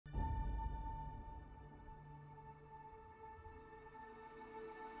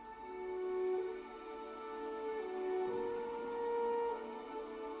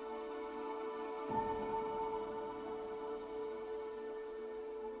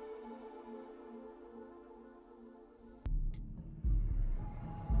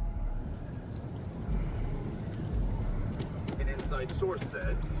inside source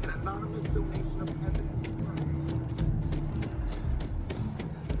said an anonymous donation of evidence.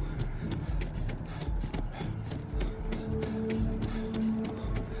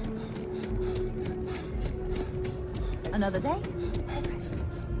 Another day?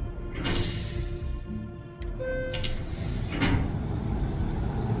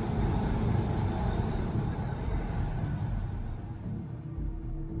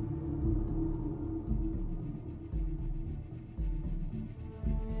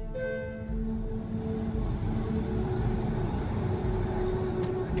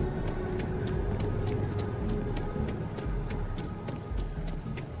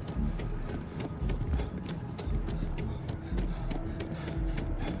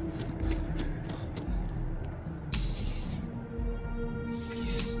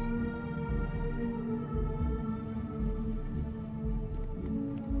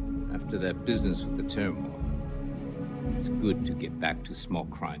 After that business with the turmoil, it's good to get back to small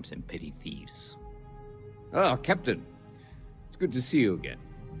crimes and petty thieves. Ah, Captain. It's good to see you again,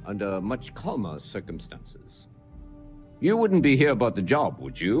 under much calmer circumstances. You wouldn't be here about the job,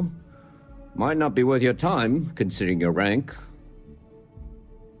 would you? Might not be worth your time, considering your rank.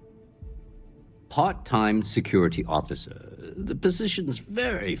 Part-time security officer. The position's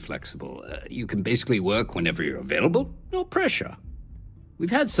very flexible. You can basically work whenever you're available. No pressure. We've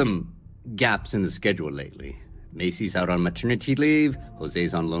had some gaps in the schedule lately. Macy's out on maternity leave,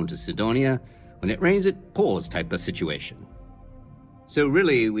 Jose's on loan to Sidonia. When it rains, it pours type of situation. So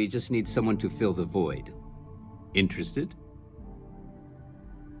really, we just need someone to fill the void. Interested?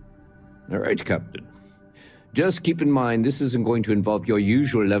 All right, Captain. Just keep in mind this isn't going to involve your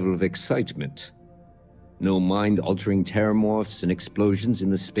usual level of excitement. No mind-altering terramorphs and explosions in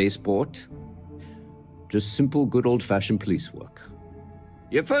the spaceport. Just simple, good old-fashioned police work.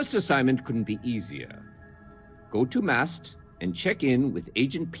 Your first assignment couldn't be easier. Go to Mast and check in with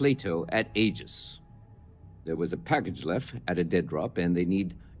Agent Plato at ASUS. There was a package left at a dead drop, and they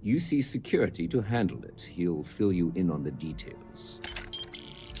need UC security to handle it. He'll fill you in on the details.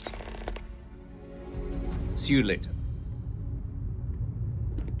 See you later.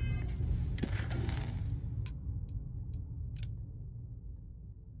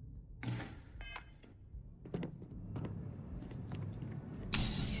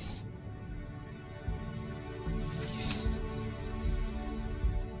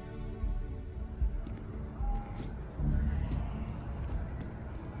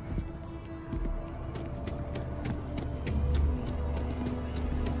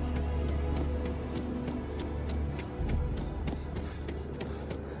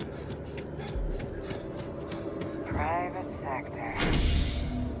 Private sector.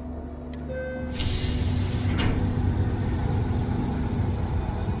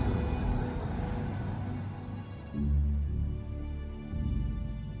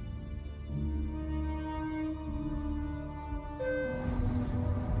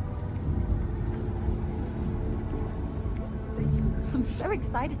 I'm so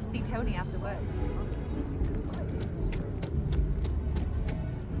excited to see Tony after work.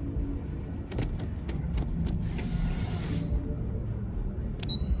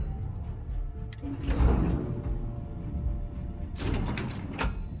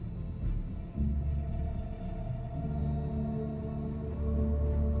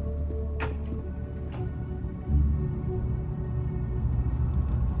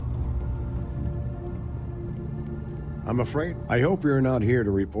 I'm afraid. I hope you're not here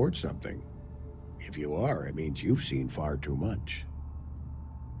to report something. If you are, it means you've seen far too much.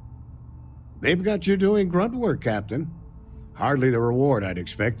 They've got you doing grunt work, Captain. Hardly the reward I'd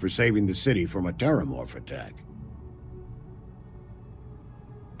expect for saving the city from a terramorph attack.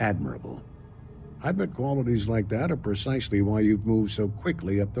 Admirable. I bet qualities like that are precisely why you've moved so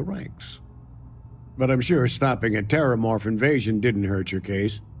quickly up the ranks. But I'm sure stopping a terramorph invasion didn't hurt your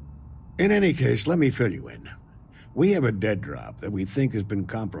case. In any case, let me fill you in. We have a dead drop that we think has been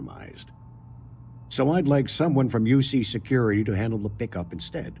compromised. So I'd like someone from UC Security to handle the pickup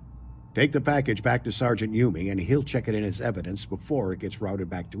instead. Take the package back to Sergeant Yumi and he'll check it in as evidence before it gets routed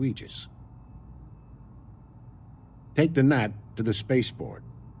back to Aegis. Take the NAT to the spaceport.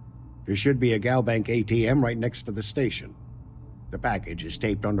 There should be a Galbank ATM right next to the station. The package is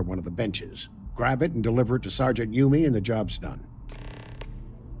taped under one of the benches. Grab it and deliver it to Sergeant Yumi and the job's done.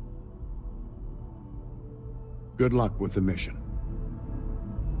 Good luck with the mission.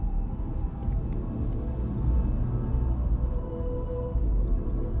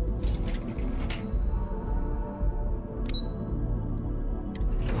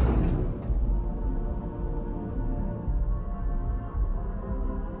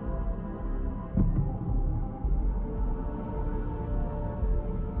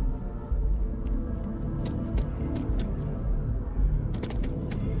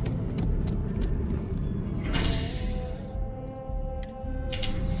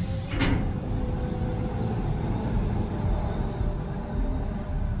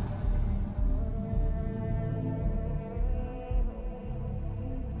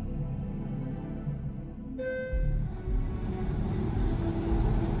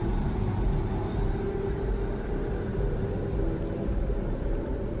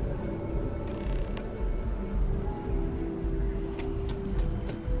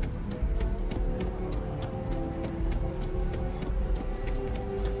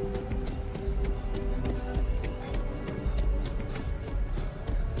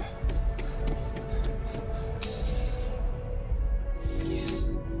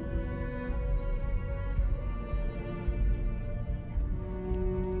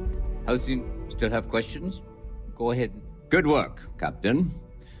 How's you still have questions? Go ahead. Good work, Captain.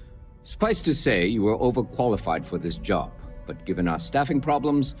 Suffice to say, you were overqualified for this job, but given our staffing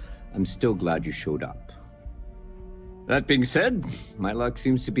problems, I'm still glad you showed up. That being said, my luck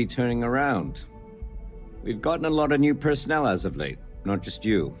seems to be turning around. We've gotten a lot of new personnel as of late, not just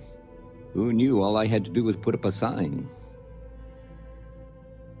you. Who knew all I had to do was put up a sign?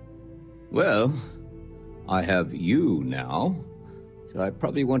 Well, I have you now, so I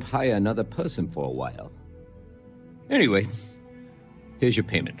probably won't hire another person for a while. Anyway, here's your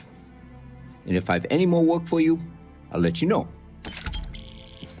payment. And if I have any more work for you, I'll let you know.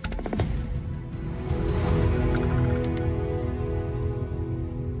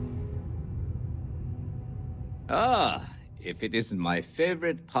 Ah, if it isn't my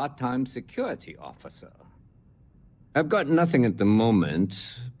favorite part-time security officer. I've got nothing at the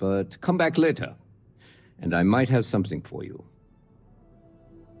moment, but come back later, and I might have something for you.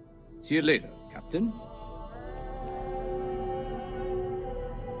 See you later, Captain.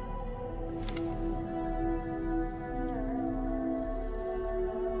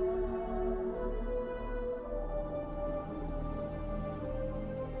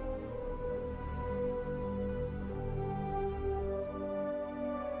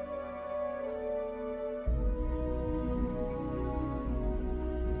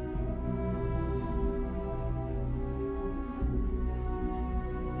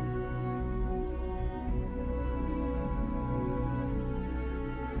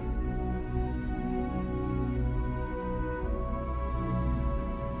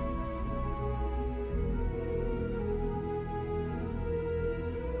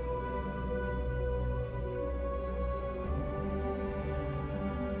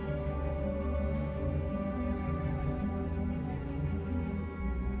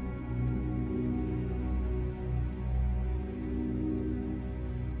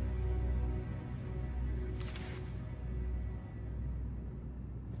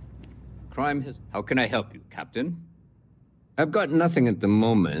 Crime has... How can I help you, Captain? I've got nothing at the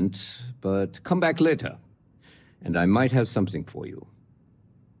moment, but come back later, and I might have something for you.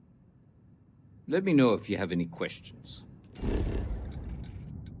 Let me know if you have any questions.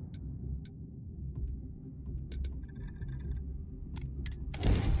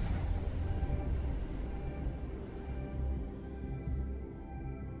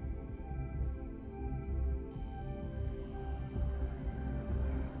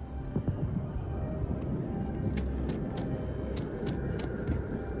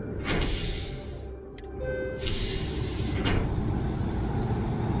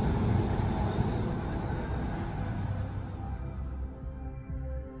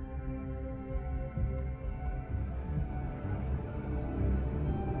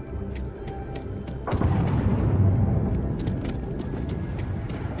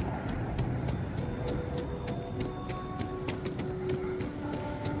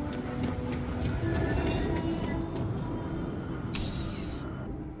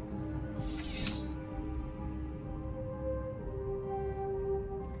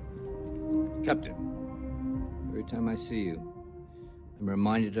 Captain, every time I see you, I'm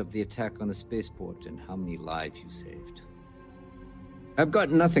reminded of the attack on the spaceport and how many lives you saved. I've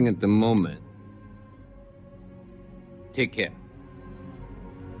got nothing at the moment. Take care.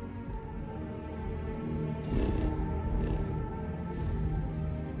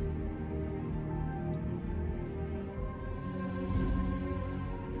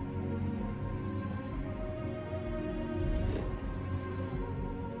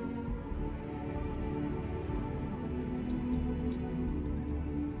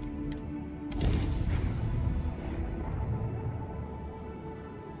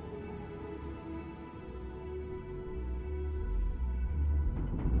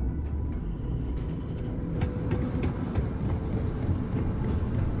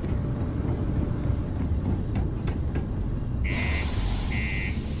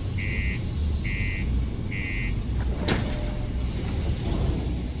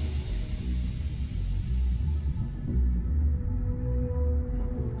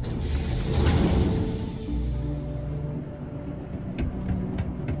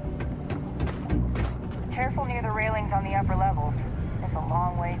 Careful near the railings on the upper levels. It's a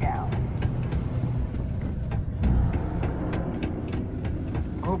long way down.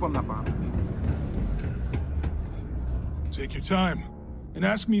 I hope I'm not bothering you. Take your time, and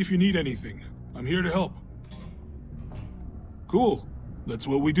ask me if you need anything. I'm here to help. Cool. That's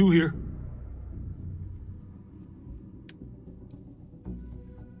what we do here.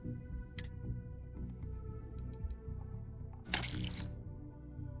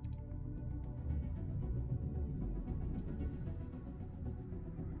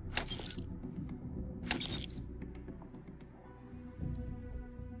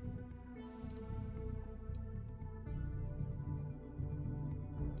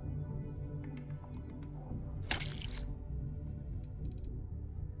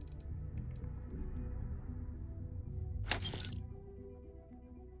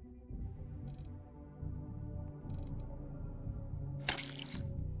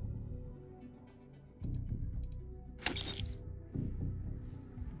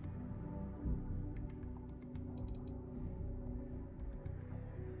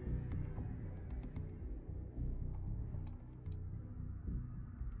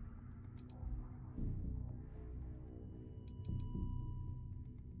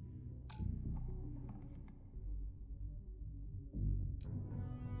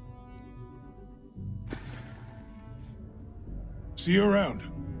 See you around.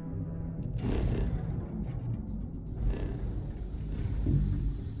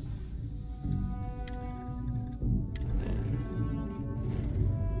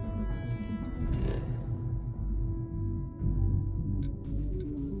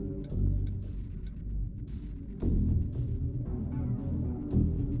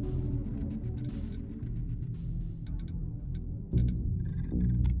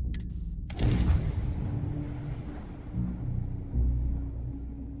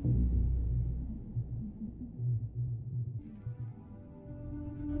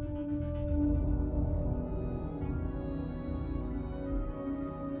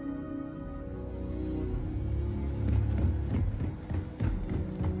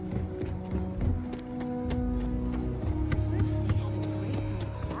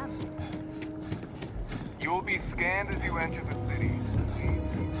 You'll be scanned as you enter the city.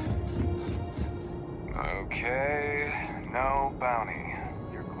 Okay, no bounty.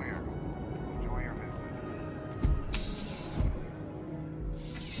 You're clear. Enjoy your visit.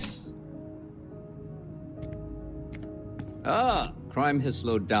 Ah, crime has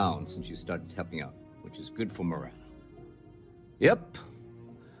slowed down since you started helping out, which is good for morale. Yep.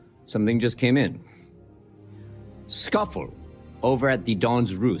 Something just came in. Scuffle over at the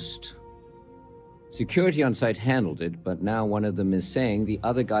Dawn's Roost. Security on site handled it, but now one of them is saying the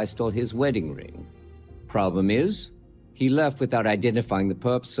other guy stole his wedding ring. Problem is, he left without identifying the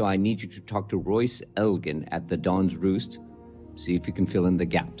perp, so I need you to talk to Royce Elgin at the Dawn's Roost. See if you can fill in the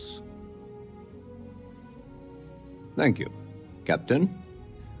gaps. Thank you, Captain.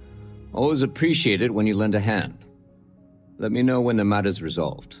 Always appreciate it when you lend a hand. Let me know when the matter's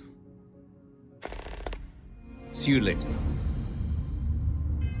resolved. See you later.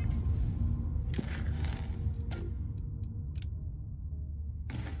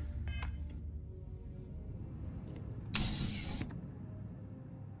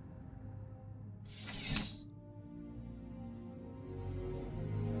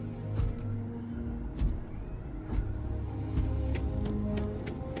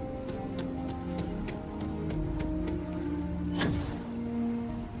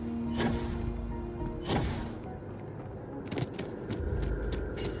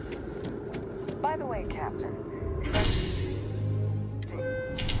 By the way, Captain.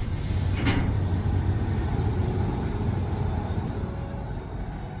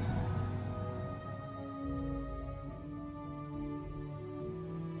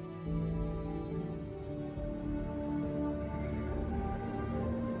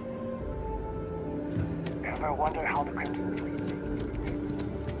 Ever wonder how the Crimson Fleet...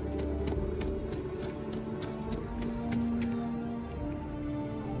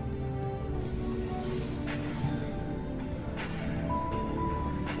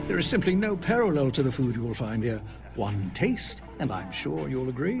 There is simply no parallel to the food you will find here. One taste, and I'm sure you'll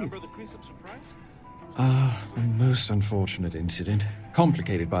agree. A most unfortunate incident,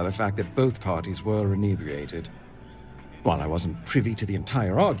 complicated by the fact that both parties were inebriated. While I wasn't privy to the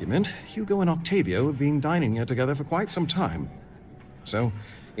entire argument, Hugo and Octavio have been dining here together for quite some time. So,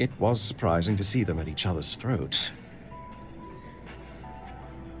 it was surprising to see them at each other's throats.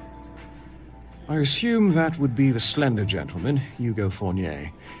 I assume that would be the slender gentleman, Hugo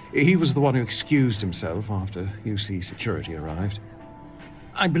Fournier. He was the one who excused himself after UC security arrived.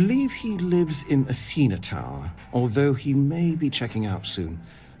 I believe he lives in Athena Tower, although he may be checking out soon.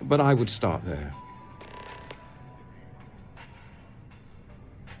 But I would start there.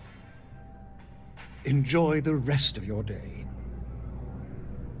 Enjoy the rest of your day.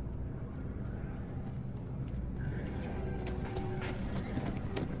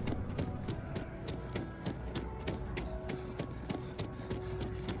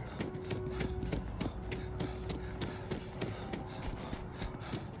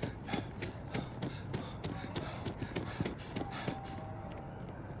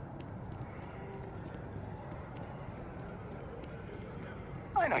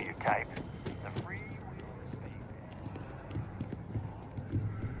 I know your type. The free...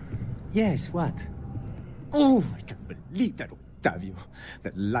 Yes, what? Oh, I can't believe that Octavio.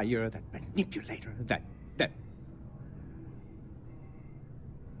 That liar, that manipulator, that...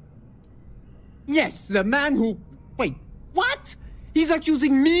 Yes, the man who... Wait, what? He's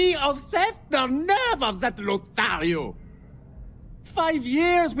accusing me of theft? The nerve of that Lothario! 5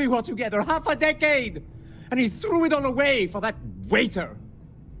 years we were together, half a decade! And he threw it all away for that waiter!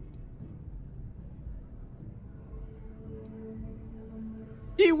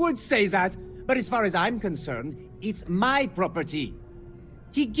 He would say that, but as far as I'm concerned, it's my property.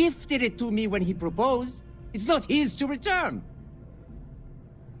 He gifted it to me when he proposed. It's not his to return.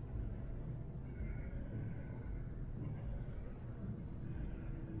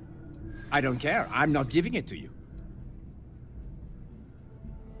 I don't care. I'm not giving it to you.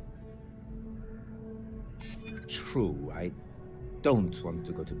 True, I don't want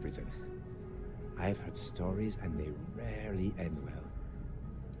to go to prison. I've heard stories and they rarely end well.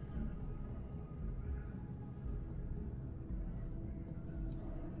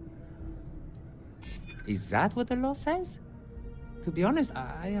 Is that what the law says? To be honest,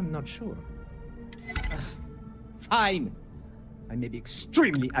 I am not sure. Fine. I may be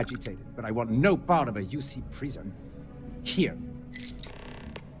extremely agitated, but I want no part of a UC prison. Here.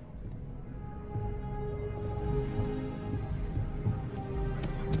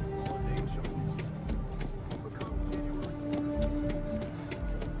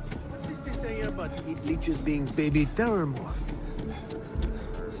 What is they say about heat leeches being baby terramorphs?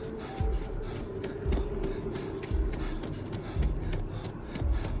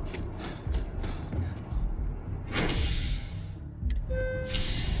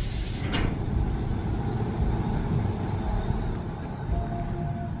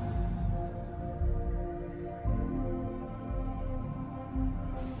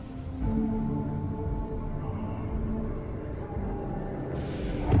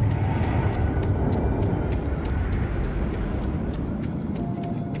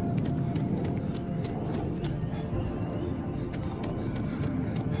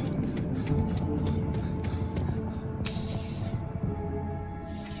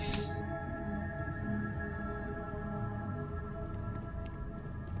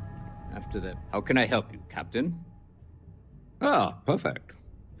 How can I help you, Captain? Ah, perfect.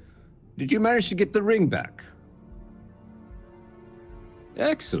 Did you manage to get the ring back?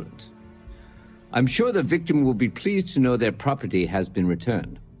 Excellent. I'm sure the victim will be pleased to know their property has been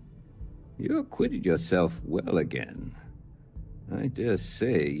returned. You acquitted yourself well again. I dare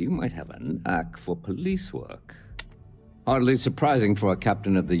say you might have a knack for police work. Hardly surprising for a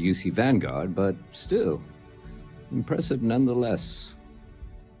captain of the UC Vanguard, but still, impressive nonetheless.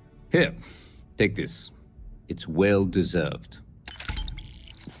 Here, take this. It's well deserved.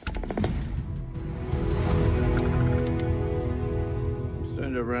 I'm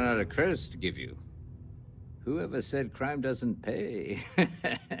starting to run out of credits to give you. Whoever said crime doesn't pay?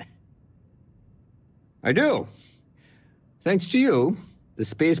 I do. Thanks to you, the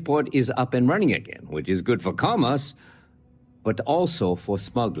spaceport is up and running again, which is good for commerce, but also for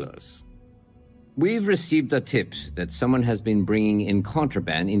smugglers. We've received a tip that someone has been bringing in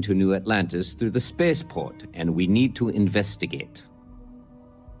contraband into New Atlantis through the spaceport, and we need to investigate.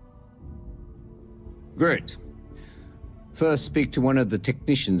 Great. First, speak to one of the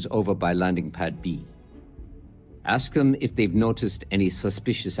technicians over by landing pad B. Ask them if they've noticed any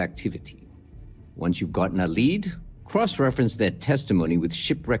suspicious activity. Once you've gotten a lead, cross-reference their testimony with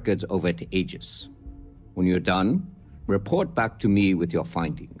ship records over at ASUS. When you're done, report back to me with your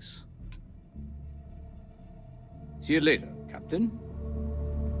findings. See you later, Captain.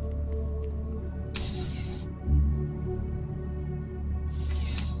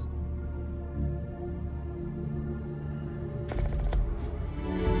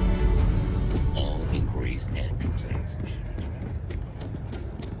 All inquiries and complaints.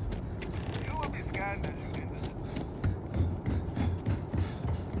 You will be scanned as you enter.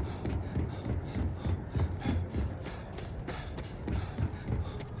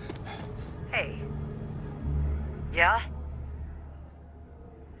 Hey. Yeah?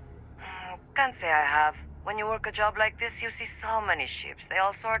 Can't say I have. When you work a job like this, you see so many ships. They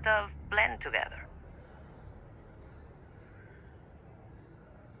all sort of blend together.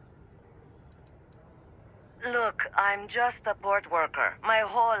 Look, I'm just a port worker. My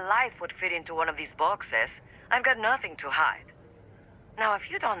whole life would fit into one of these boxes. I've got nothing to hide. Now,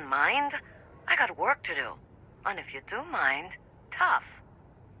 if you don't mind, I got work to do. And if you do mind, tough.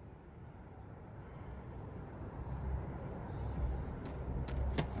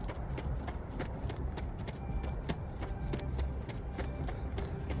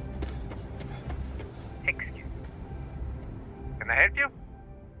 Can I help you?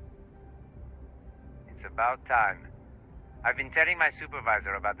 It's about time. I've been telling my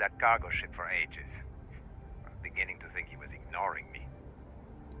supervisor about that cargo ship for ages. I'm beginning to think he was ignoring me.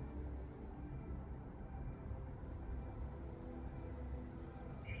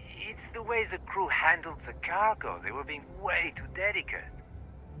 It's the way the crew handled the cargo. They were being way too delicate.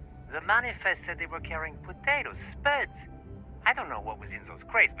 The manifest said they were carrying potatoes, spuds. I don't know what was in those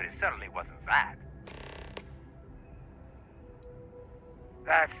crates, but it certainly wasn't that.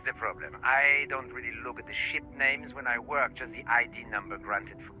 That's the problem. I don't really look at the ship names when I work, just the ID number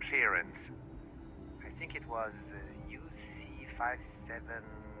granted for clearance. I think it was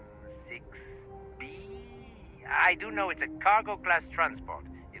UC576B. I do know it's a cargo class transport,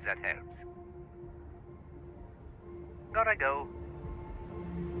 if that helps. Gotta go.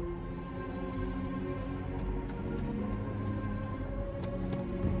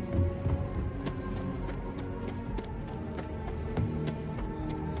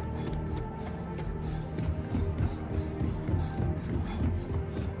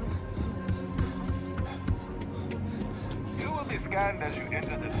 You will be scanned as you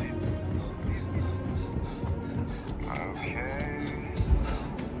enter the ship. Okay.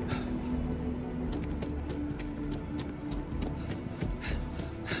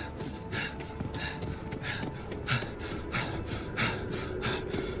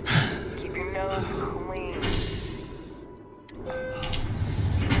 Keep your nose clean.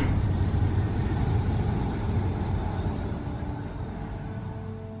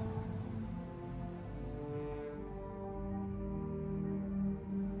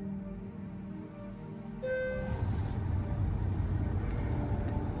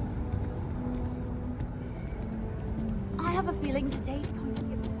 I have a feeling today's going to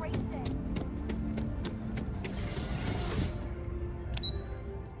be a great day.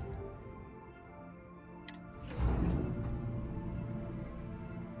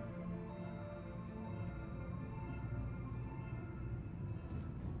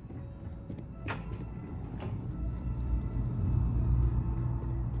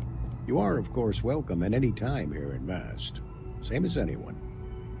 You are, of course, welcome at any time here in Mast. Same as anyone.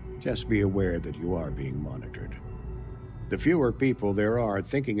 Just be aware that you are being monitored. The fewer people there are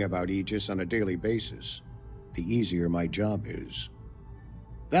thinking about Aegis on a daily basis, the easier my job is.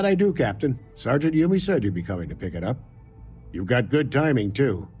 That I do, Captain. Sergeant Yumi said you'd be coming to pick it up. You've got good timing,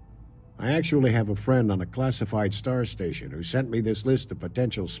 too. I actually have a friend on a classified star station who sent me this list of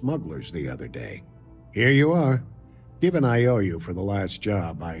potential smugglers the other day. Here you are. Given I owe you for the last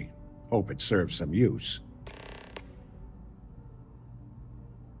job, I hope it serves some use.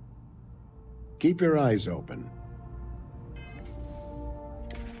 Keep your eyes open.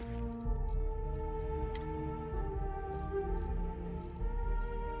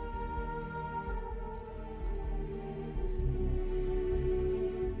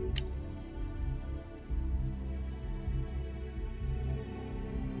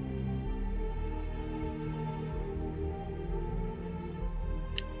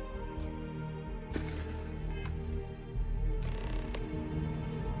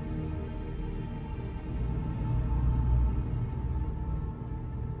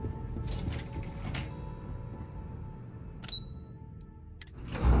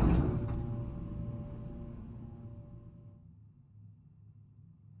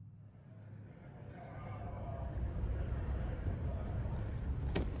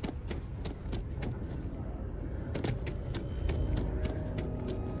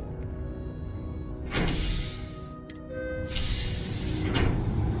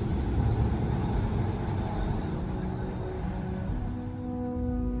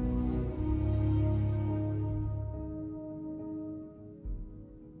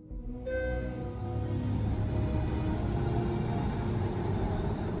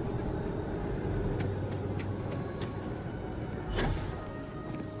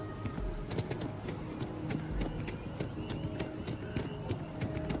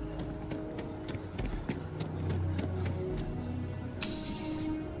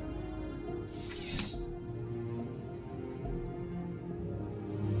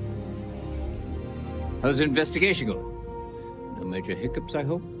 How's the investigation going? No major hiccups, I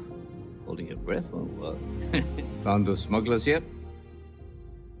hope? Holding your breath? Well, found those smugglers yet?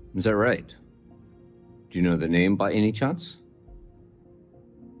 Is that right? Do you know the name by any chance?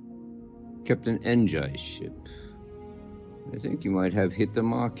 Captain Enjai's ship. I think you might have hit the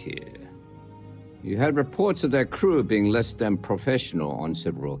mark here. You had reports of their crew being less than professional on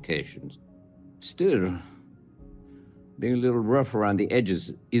several occasions. Still, being a little rough around the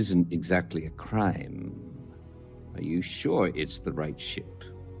edges isn't exactly a crime. Are you sure it's the right ship?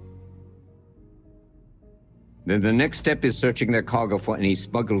 Then the next step is searching their cargo for any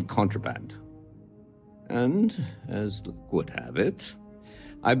smuggled contraband. And, as luck would have it,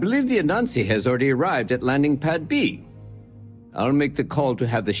 I believe the Anansi has already arrived at landing pad B. I'll make the call to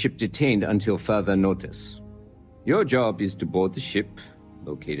have the ship detained until further notice. Your job is to board the ship,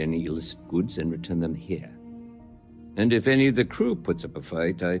 locate any illicit goods, and return them here. And if any of the crew puts up a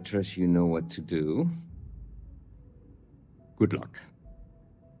fight, I trust you know what to do. Good luck.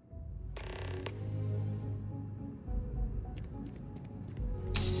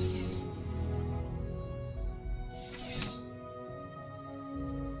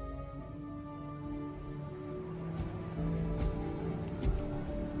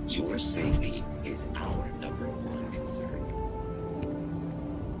 Your safety is our #1 concern.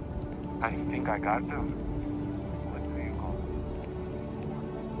 I think I got them. What do you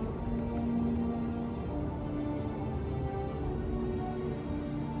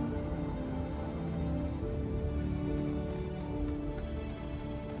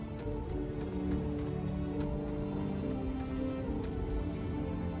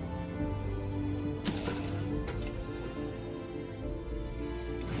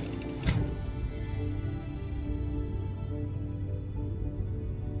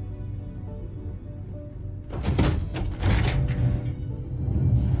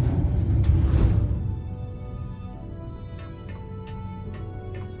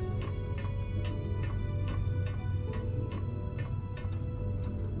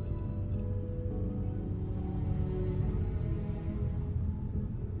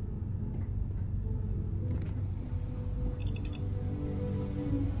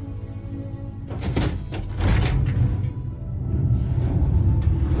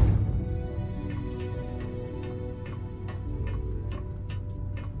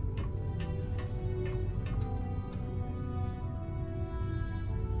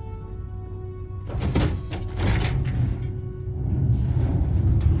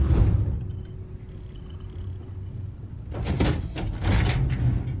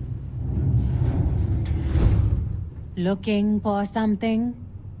Looking for something?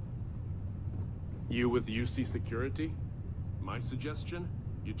 You with UC Security? My suggestion?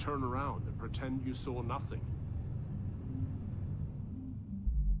 You turn around and pretend you saw nothing.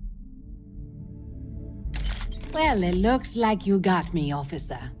 Well, it looks like you got me,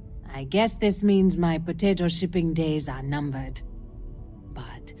 officer. I guess this means my potato shipping days are numbered.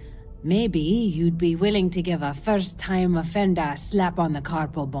 But maybe you'd be willing to give a first-time offender a slap on the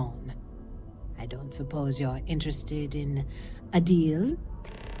carpal bone. I don't suppose you're interested in a deal?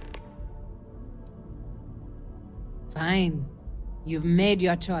 Fine. You've made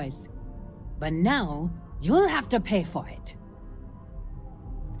your choice. But now, you'll have to pay for it.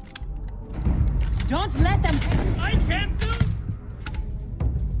 Don't let them... I can't do...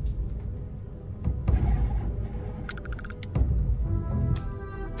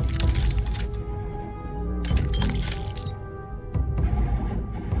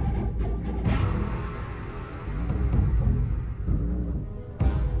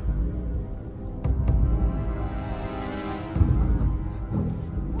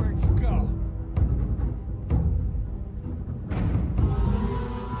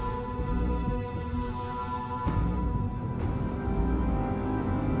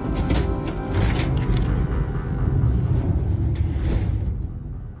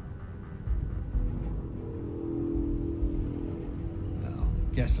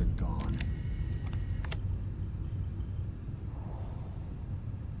 Guess they're gone.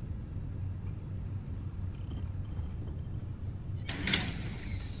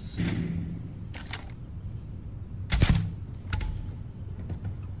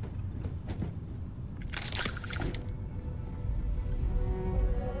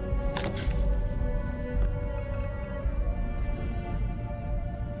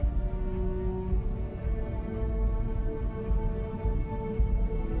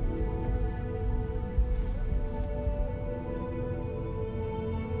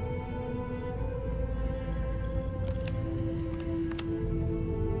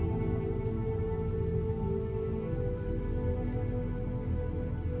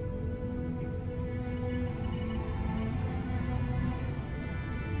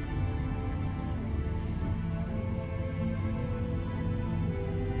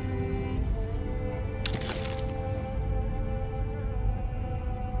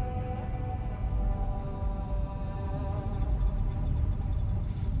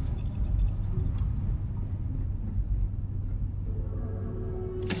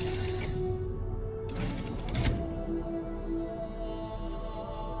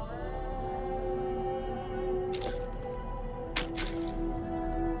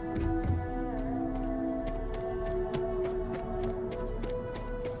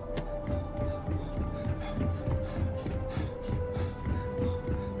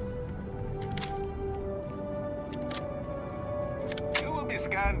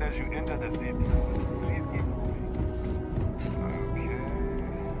 Scanned as you enter the city. Please keep moving. Okay.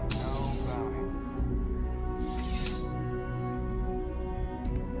 No bounty.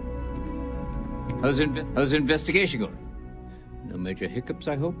 How's the investigation going? No major hiccups,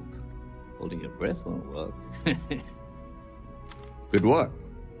 I hope? Holding your breath won't work. Good work.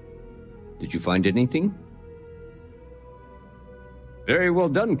 Did you find anything? Very well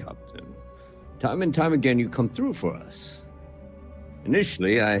done, Captain. Time and time again you come through for us.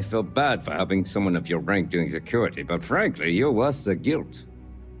 Initially, I felt bad for having someone of your rank doing security, but frankly, you're worse than guilt.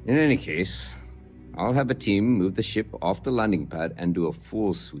 In any case, I'll have a team move the ship off the landing pad and do a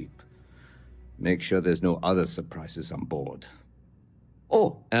full sweep. Make sure there's no other surprises on board.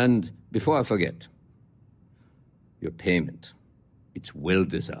 Oh, and before I forget, your payment. It's well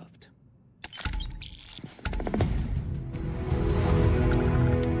deserved.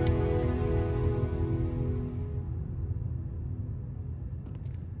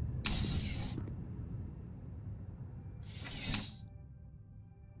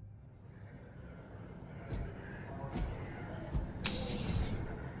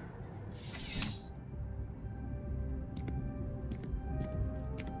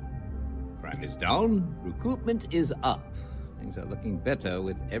 Is down, recruitment is up. Things are looking better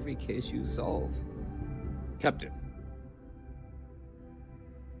with every case you solve. Captain.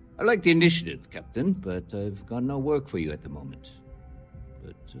 I like the initiative, Captain, but I've got no work for you at the moment.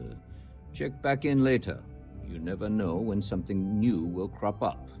 But check back in later. You never know when something new will crop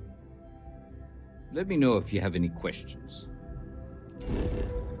up. Let me know if you have any questions.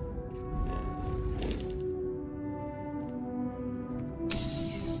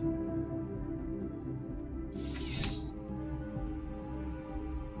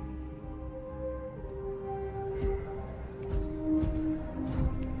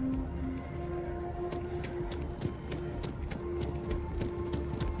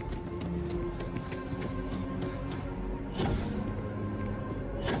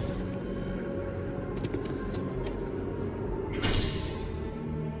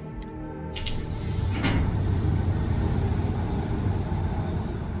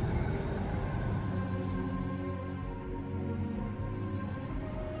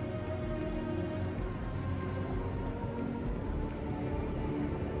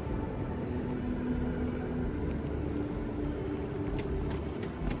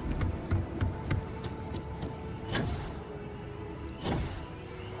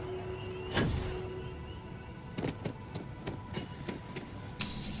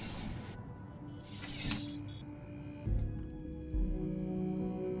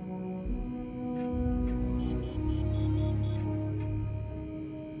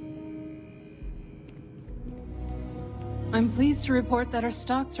 I'm pleased to report that our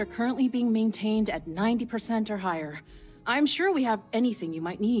stocks are currently being maintained at 90% or higher. I'm sure we have anything you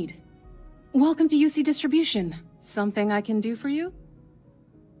might need. Welcome to UC Distribution. Something I can do for you?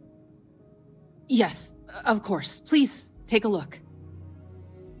 Yes, of course. Please, take a look.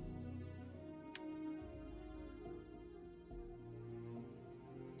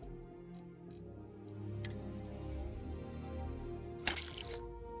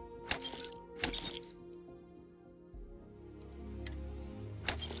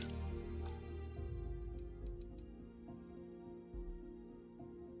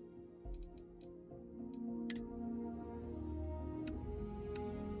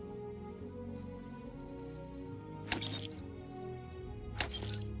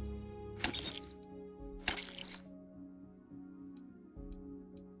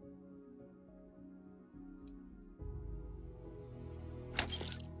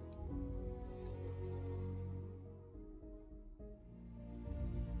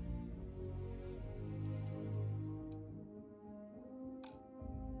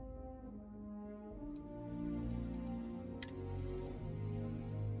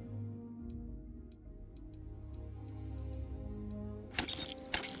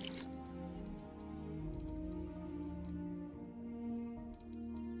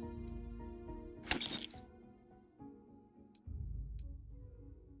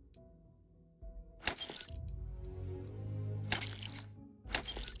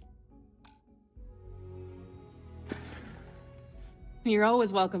 You're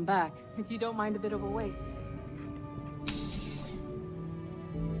always welcome back, if you don't mind a bit of a wait.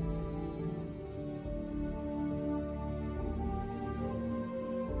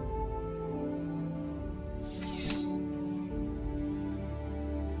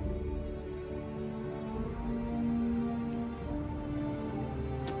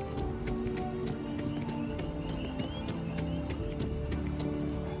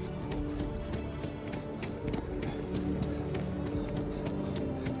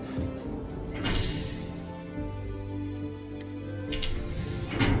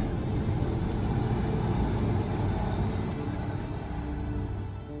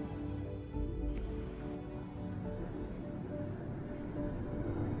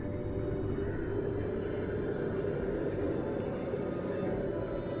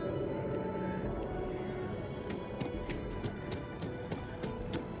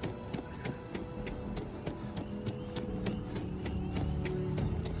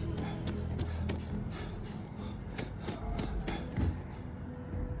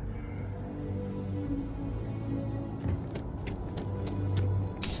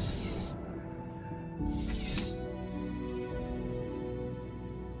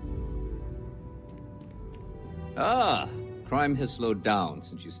 Ah, crime has slowed down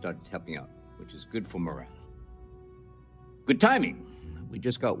since you started helping out, which is good for morale. Good timing. We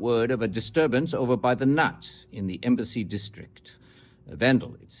just got word of a disturbance over by the Nut in the Embassy District. A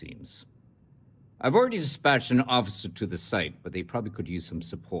vandal, it seems. I've already dispatched an officer to the site, but they probably could use some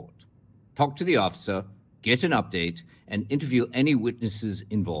support. Talk to the officer, get an update, and interview any witnesses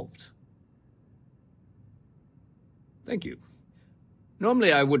involved. Thank you.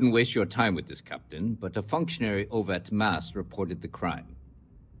 Normally, I wouldn't waste your time with this, Captain, but a functionary over at MAST reported the crime.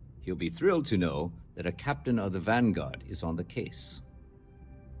 He'll be thrilled to know that a captain of the Vanguard is on the case.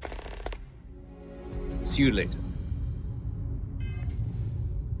 See you later.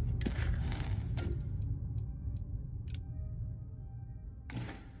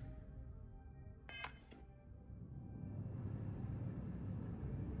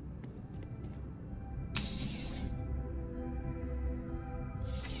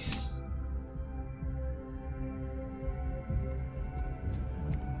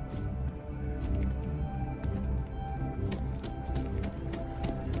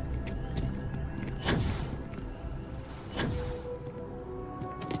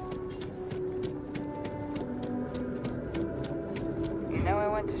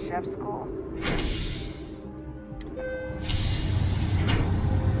 Chef school.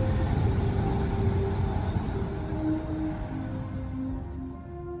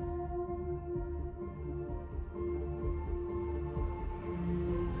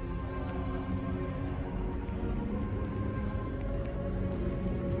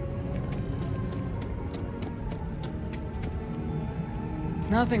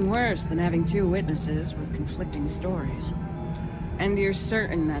 Nothing worse than having two witnesses with conflicting stories. And you're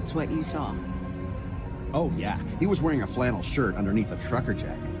certain that's what you saw? Oh, yeah. He was wearing a flannel shirt underneath a trucker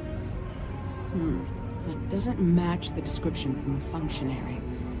jacket. That doesn't match the description from the functionary.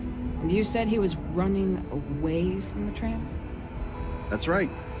 And you said he was running away from the tram? That's right.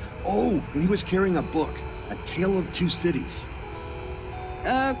 Oh, and he was carrying a book. A tale of two cities.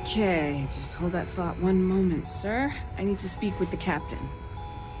 Okay, just hold that thought one moment, sir. I need to speak with the captain.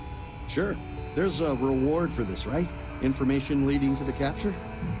 Sure. There's a reward for this, right? Information leading to the capture?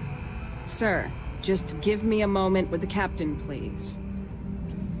 Sir, just give me a moment with the captain, please.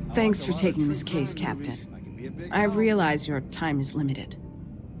 Thanks for taking this case, Captain. I realize your time is limited.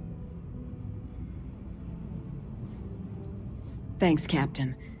 Thanks,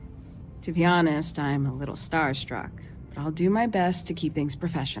 Captain. To be honest, I'm a little starstruck, but I'll do my best to keep things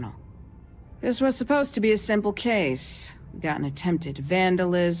professional. This was supposed to be a simple case. We got an attempted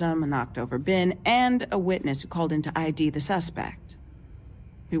vandalism, a knocked-over bin, and a witness who called in to ID the suspect.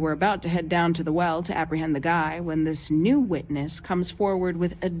 We were about to head down to the well to apprehend the guy when this new witness comes forward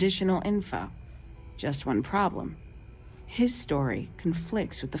with additional info. Just one problem. His story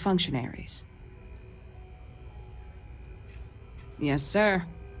conflicts with the functionaries. Yes, sir.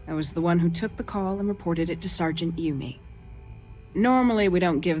 I was the one who took the call and reported it to Sergeant Yumi. Normally, we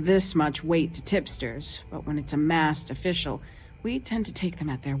don't give this much weight to tipsters, but when it's a masked official, we tend to take them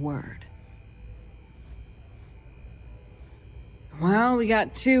at their word. Well, we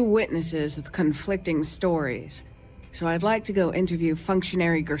got two witnesses with conflicting stories, so I'd like to go interview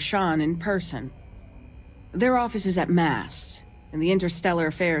Functionary Gershon in person. Their office is at Mast, in the Interstellar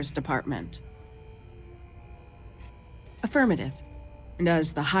Affairs Department. Affirmative. And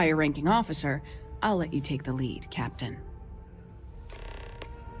as the higher-ranking officer, I'll let you take the lead, Captain.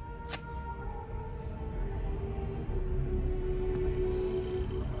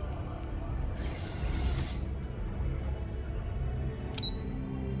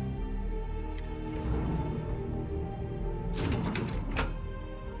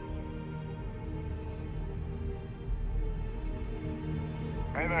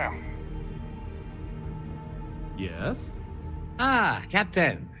 Hey there. Yes? Ah,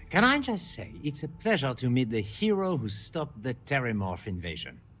 Captain. Can I just say, it's a pleasure to meet the hero who stopped the Terramorph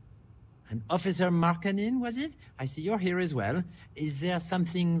invasion. And Officer Markkanen, was it? I see you're here as well. Is there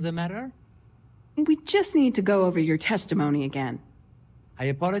something the matter? We just need to go over your testimony again. I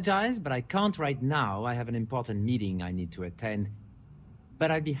apologize, but I can't right now. I have an important meeting I need to attend. But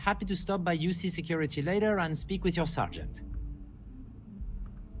I'd be happy to stop by UC Security later and speak with your sergeant.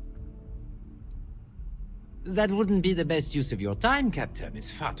 That wouldn't be the best use of your time, Captain. It's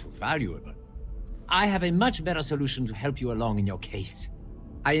far too valuable. I have a much better solution to help you along in your case.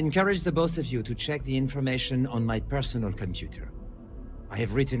 I encourage the both of you to check the information on my personal computer. I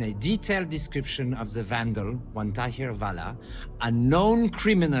have written a detailed description of the vandal, one Tahir Vala, a known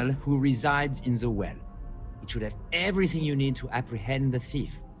criminal who resides in the well. It should have everything you need to apprehend the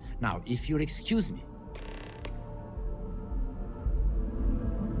thief. Now, if you'll excuse me.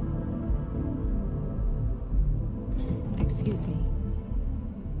 Excuse me.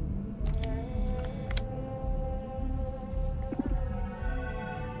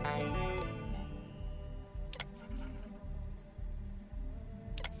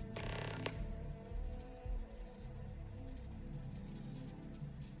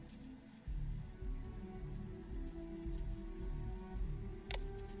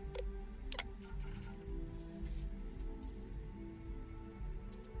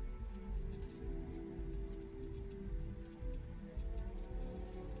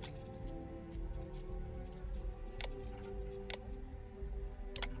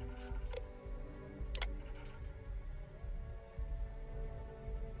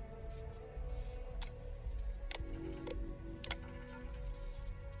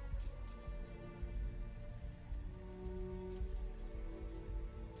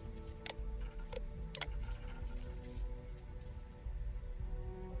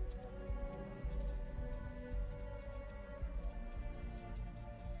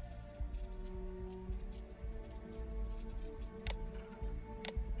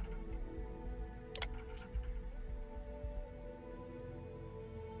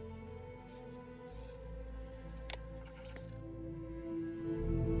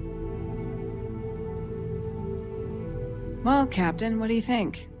 Well, Captain, what do you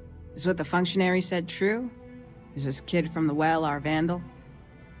think? Is what the functionary said true? Is this kid from the well our vandal?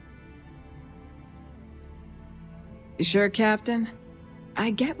 You sure, Captain? I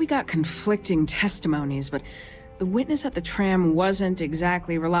get we got conflicting testimonies, but the witness at the tram wasn't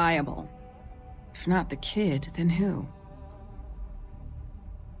exactly reliable. If not the kid, then who?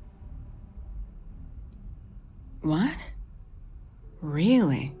 What?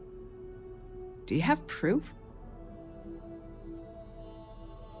 Really? Do you have proof?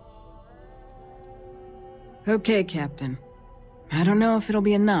 Okay, Captain. I don't know if it'll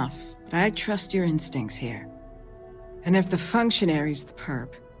be enough, but I trust your instincts here. And if the functionary's the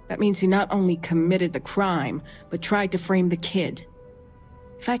perp, That means he not only committed the crime, but tried to frame the kid.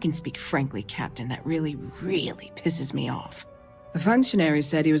 If I can speak frankly, Captain, that really pisses me off. The functionary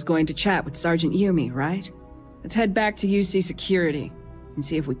said he was going to chat with Sergeant Yumi, right? Let's head back to UC Security and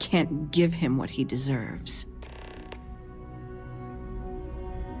see if we can't give him what he deserves.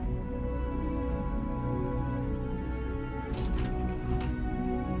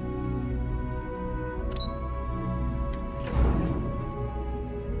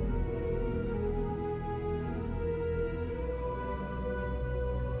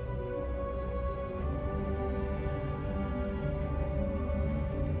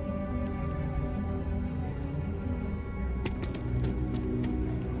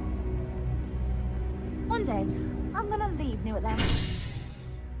 One day, I'm gonna leave New Atlanta.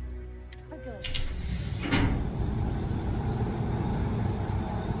 For good.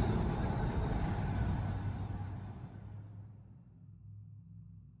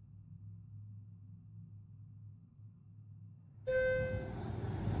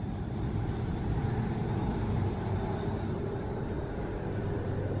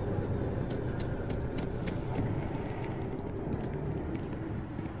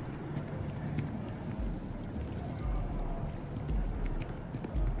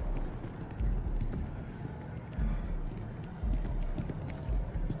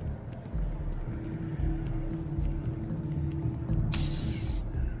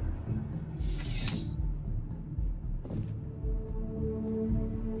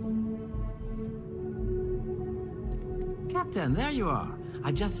 Captain, there you are.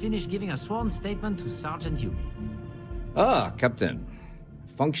 I just finished giving a sworn statement to Sergeant Yumi. Ah, Captain.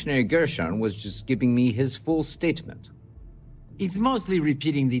 Functionary Gershon was just giving me his full statement. It's mostly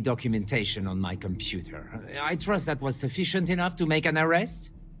repeating the documentation on my computer. I trust that was sufficient enough to make an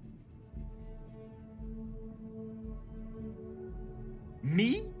arrest?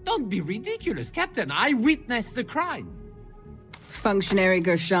 Me? Don't be ridiculous, Captain. I witnessed the crime. Functionary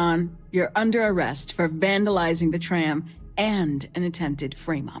Gershon, you're under arrest for vandalizing the tram and an attempted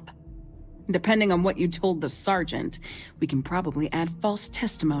frame-up. Depending on what you told the sergeant, we can probably add false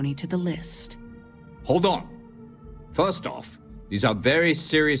testimony to the list. Hold on. First off, these are very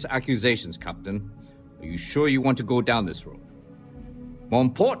serious accusations, Captain. Are you sure you want to go down this road? More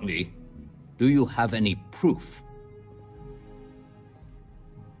importantly, do you have any proof?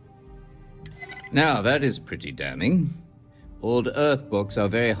 Now, that is pretty damning. Old Earth books are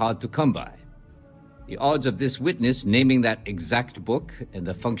very hard to come by. The odds of this witness naming that exact book and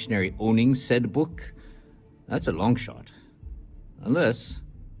the functionary owning said book, that's a long shot. Unless,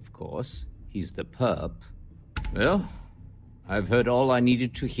 of course, he's the perp. Well, I've heard all I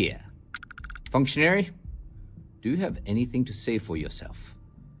needed to hear. Functionary, do you have anything to say for yourself?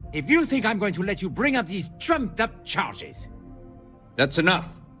 If you think I'm going to let you bring up these trumped-up charges... That's enough.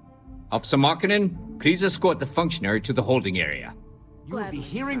 Officer Markkinen, please escort the functionary to the holding area. You'll be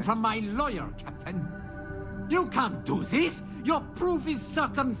hearing from my lawyer, Captain. You can't do this! Your proof is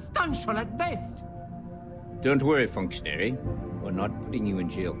circumstantial at best! Don't worry, functionary. We're not putting you in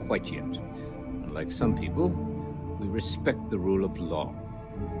jail quite yet. Unlike some people, we respect the rule of law.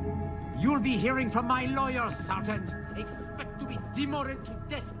 You'll be hearing from my lawyer, Sergeant. Expect to be demoted to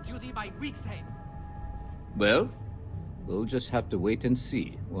desk duty by week's end. Well, we'll just have to wait and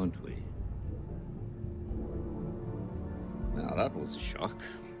see, won't we? Well, that was a shock.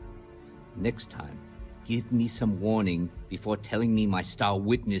 Next time, give me some warning before telling me my star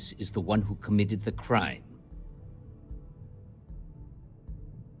witness is the one who committed the crime.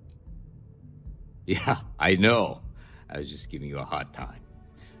 Yeah, I know. I was just giving you a hard time.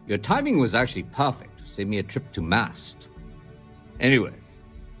 Your timing was actually perfect. Saved me a trip to Mast. Anyway,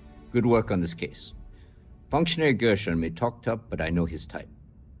 good work on this case. Functionary Gershon may talk tough, but I know his type.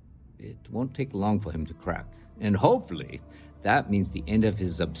 It won't take long for him to crack. And hopefully, that means the end of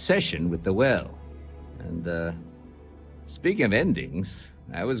his obsession with the well. And, speaking of endings,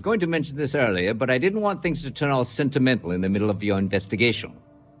 I was going to mention this earlier, but I didn't want things to turn all sentimental in the middle of your investigation.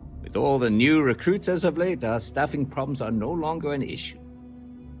 With all the new recruits as of late, our staffing problems are no longer an issue.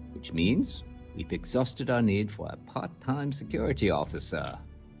 Which means we've exhausted our need for a part-time security officer.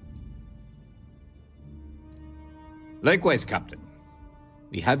 Likewise, Captain.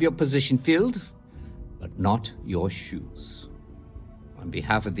 We have your position filled, but not your shoes. On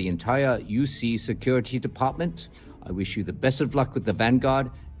behalf of the entire UC Security Department, I wish you the best of luck with the Vanguard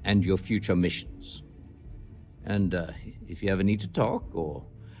and your future missions. And if you ever need to talk or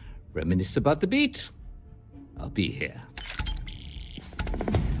reminisce about the beat, I'll be here.